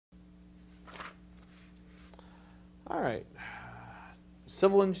All right.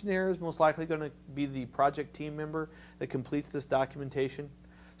 Civil engineer is most likely going to be the project team member that completes this documentation.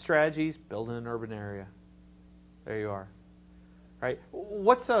 Strategies, build in an urban area. There you are. Right?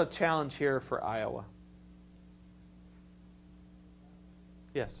 What's a challenge here for Iowa?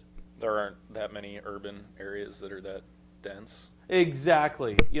 Yes? There aren't that many urban areas that are that dense.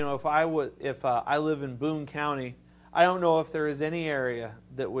 Exactly. You know, if I live in Boone County, I don't know if there is any area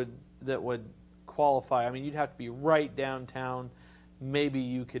that would qualify. I mean, you'd have to be right downtown. Maybe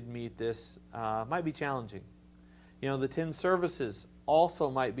you could meet this. Might be challenging. You know, the 10 services also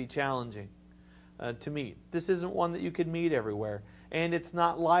might be challenging to meet. This isn't one that you could meet everywhere, and it's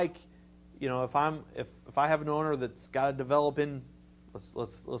not like, you know, if I have an owner that's got to develop in,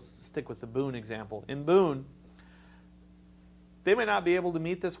 let's stick with the Boone example. In Boone, they may not be able to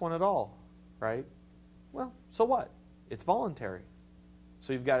meet this one at all, right? Well, so what? It's voluntary.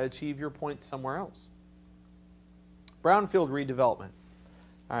 So you've got to achieve your points somewhere else. Brownfield redevelopment.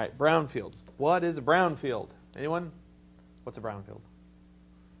 All right, brownfield. What is a brownfield? Anyone? What's a brownfield?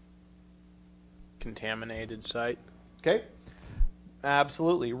 Contaminated site. Okay.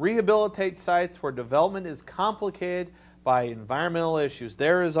 Absolutely. Rehabilitate sites where development is complicated by environmental issues.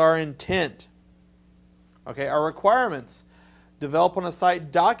 There is our intent. Okay, our requirements. Develop on a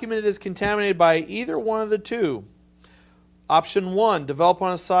site documented as contaminated by either one of the two. Option 1, develop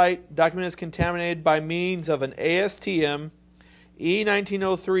on a site documented as contaminated by means of an ASTM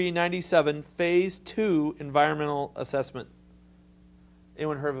E1903-97 Phase 2 environmental assessment.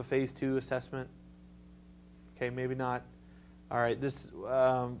 Anyone heard of a Phase 2 assessment? Okay, maybe not. All right, this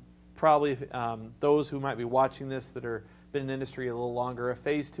probably those who might be watching this that are been in industry a little longer, a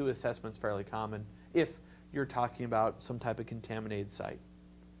Phase 2 assessment is fairly common if you're talking about some type of contaminated site.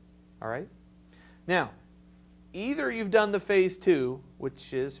 All right? Now, either you've done the Phase 2,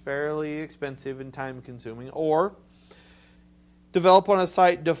 which is fairly expensive and time-consuming, or develop on a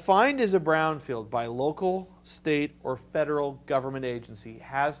site defined as a brownfield by local, state, or federal government agency. It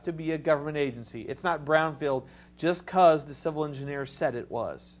has to be a government agency. It's not brownfield just because the civil engineer said it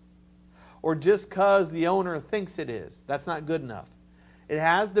was, or just because the owner thinks it is. That's not good enough. It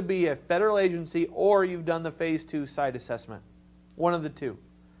has to be a federal agency, or you've done the Phase 2 site assessment. One of the two.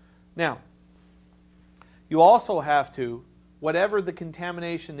 Now, you also have to, whatever the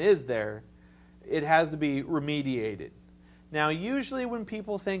contamination is there, it has to be remediated. Now, usually when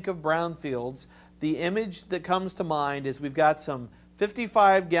people think of brownfields, the image that comes to mind is we've got some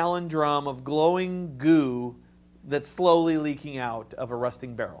 55-gallon drum of glowing goo that's slowly leaking out of a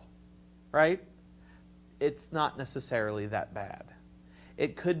rusting barrel, right? It's not necessarily that bad.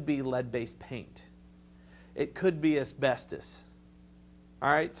 It could be lead-based paint. It could be asbestos.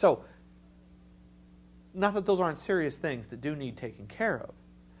 All right, so not that those aren't serious things that do need taken care of,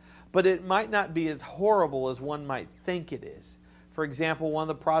 but it might not be as horrible as one might think it is. For example, one of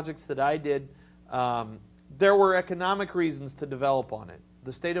the projects that I did, there were economic reasons to develop on it.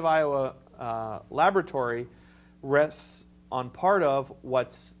 The State of Iowa laboratory rests on part of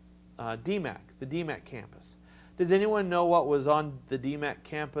what's DMAC, the DMAC campus. Does anyone know what was on the DMAC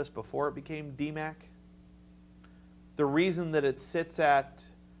campus before it became DMAC? The reason that it sits at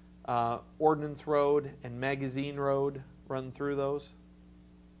Ordnance Road and Magazine Road run through those?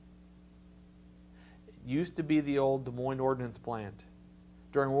 It used to be the old Des Moines Ordnance Plant.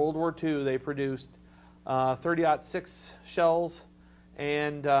 During World War II, they produced 30-06 shells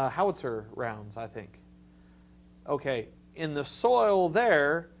and howitzer rounds, I think. Okay, in the soil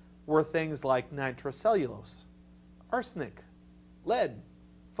there were things like nitrocellulose, arsenic, lead,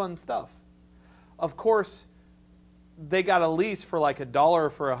 fun stuff. Of course, they got a lease for like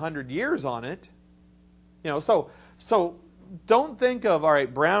 $1 for 100 years on it. You know, so don't think of, all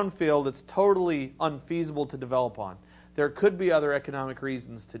right, brownfield, it's totally unfeasible to develop on. There could be other economic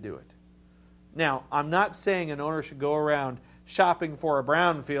reasons to do it. Now, I'm not saying an owner should go around shopping for a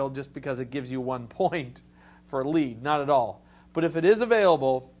brownfield just because it gives you 1 point for LEED, not at all. But if it is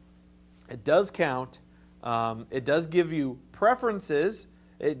available, it does count. It does give you preferences.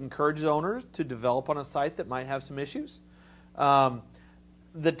 It encourages owners to develop on a site that might have some issues.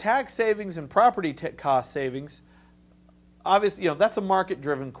 The tax savings and property cost savings, obviously, you know, that's a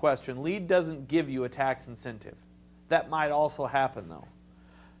market-driven question. LEED doesn't give you a tax incentive. That might also happen, though.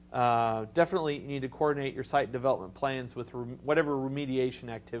 Definitely you need to coordinate your site development plans with whatever remediation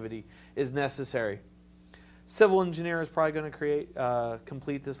activity is necessary. Civil engineer is probably going to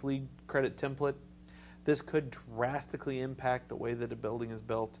complete this LEED credit template. This could drastically impact the way that a building is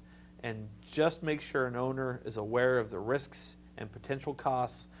built, and just make sure an owner is aware of the risks and potential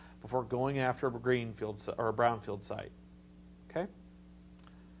costs before going after a greenfield or a brownfield site. Okay?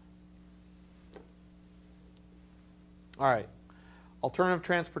 All right. Alternative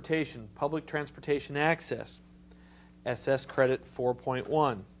transportation, public transportation access. SS credit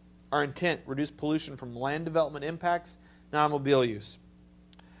 4.1. Our intent, reduce pollution from land development impacts, non-automobile use.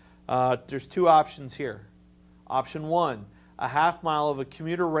 There's two options here. Option 1, a half mile of a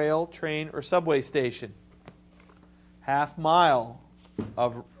commuter rail, train, or subway station. Half mile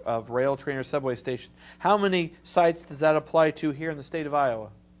of rail, train, or subway station. How many sites does that apply to here in the state of Iowa?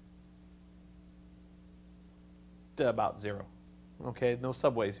 About 0. Okay, no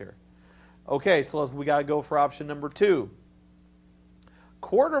subways here. Okay, so we got to go for option number 2.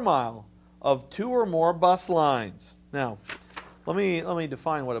 Quarter mile of 2 or more bus lines. Now, let me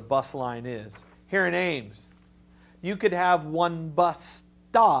define what a bus line is. Here in Ames, you could have one bus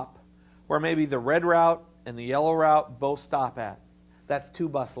stop where maybe the red route and the yellow route both stop at. That's 2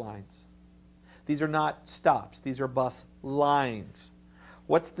 bus lines. These are not stops. These are bus lines.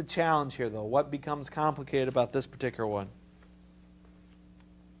 What's the challenge here, though? What becomes complicated about this particular one?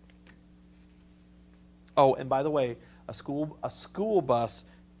 Oh, and by the way, a school bus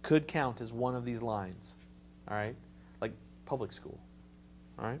could count as one of these lines. All right? Like public school.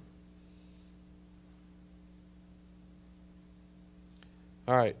 All right?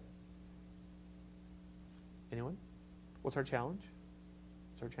 All right. Anyone? What's our challenge?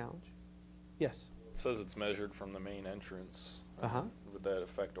 What's our challenge? Yes. It says it's measured from the main entrance. Uh-huh. Would that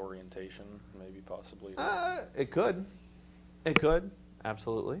affect orientation, maybe, possibly? It could. It could.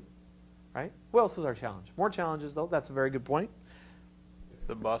 Absolutely. Right? What else is our challenge? More challenges, though. That's a very good point. If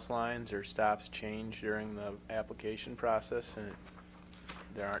the bus lines or stops change during the application process and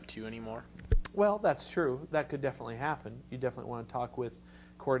there aren't 2 anymore? Well, that's true. That could definitely happen. You definitely want to talk with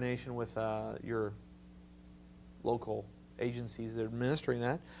coordination with your local agencies that are administering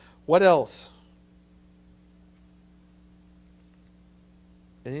that. What else?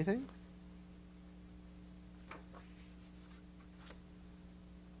 Anything?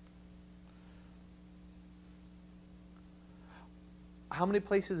 How many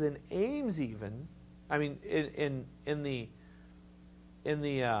places in Ames even? I mean, in the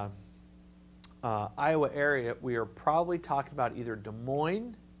Iowa area, we are probably talking about either Des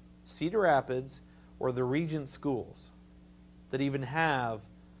Moines, Cedar Rapids, or the Regent schools that even have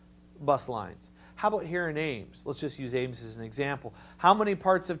bus lines. How about here in Ames? Let's just use Ames as an example. How many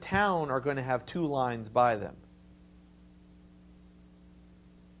parts of town are going to have 2 lines by them?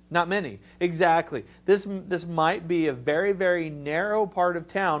 Not many. Exactly. This might be a very, very narrow part of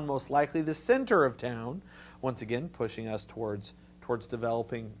town, most likely the center of town, once again pushing us towards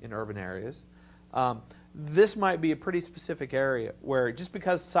developing in urban areas. This might be a pretty specific area where just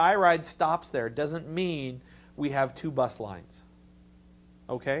because SciRide stops there doesn't mean we have 2 bus lines.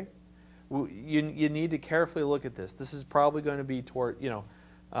 Okay? You need to carefully look at this. This is probably going to be towards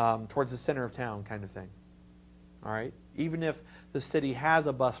the center of town kind of thing. All right? Even if the city has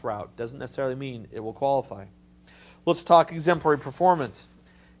a bus route, doesn't necessarily mean it will qualify. Let's talk exemplary performance.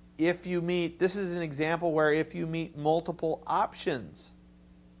 If you meet, this is an example where if you meet multiple options,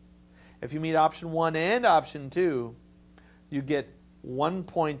 if you meet option 1 and option 2, you get 1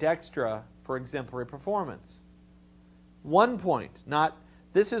 point extra for exemplary performance. 1 point, not,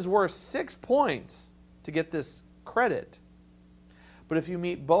 this is worth 6 points to get this credit. But if you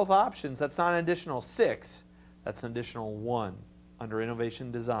meet both options, that's not an additional 6, that's an additional 1 under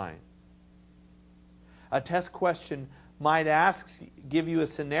innovation design. A test question might give you a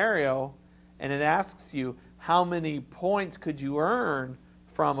scenario, and it asks you how many points could you earn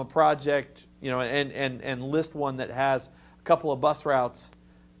from a project, and list one that has a couple of bus routes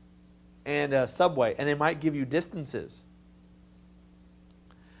and a subway, and they might give you distances.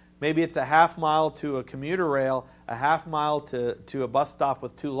 Maybe it's a half mile to a commuter rail, a half mile to a bus stop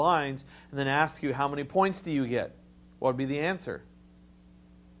with 2 lines, and then ask you how many points do you get? What would be the answer?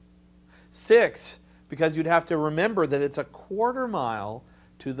 6, because you'd have to remember that it's a quarter mile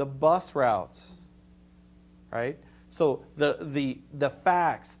to the bus routes, right? So the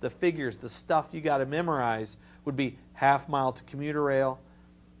facts, the figures, the stuff you got to memorize would be half mile to commuter rail,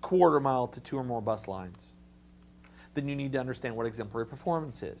 quarter mile to 2 or more bus lines. Then you need to understand what exemplary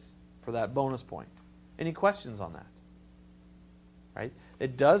performance is for that bonus point. Any questions on that? Right?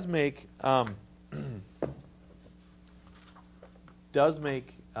 It does make the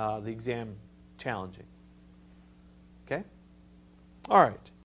exam challenging. Okay? All right.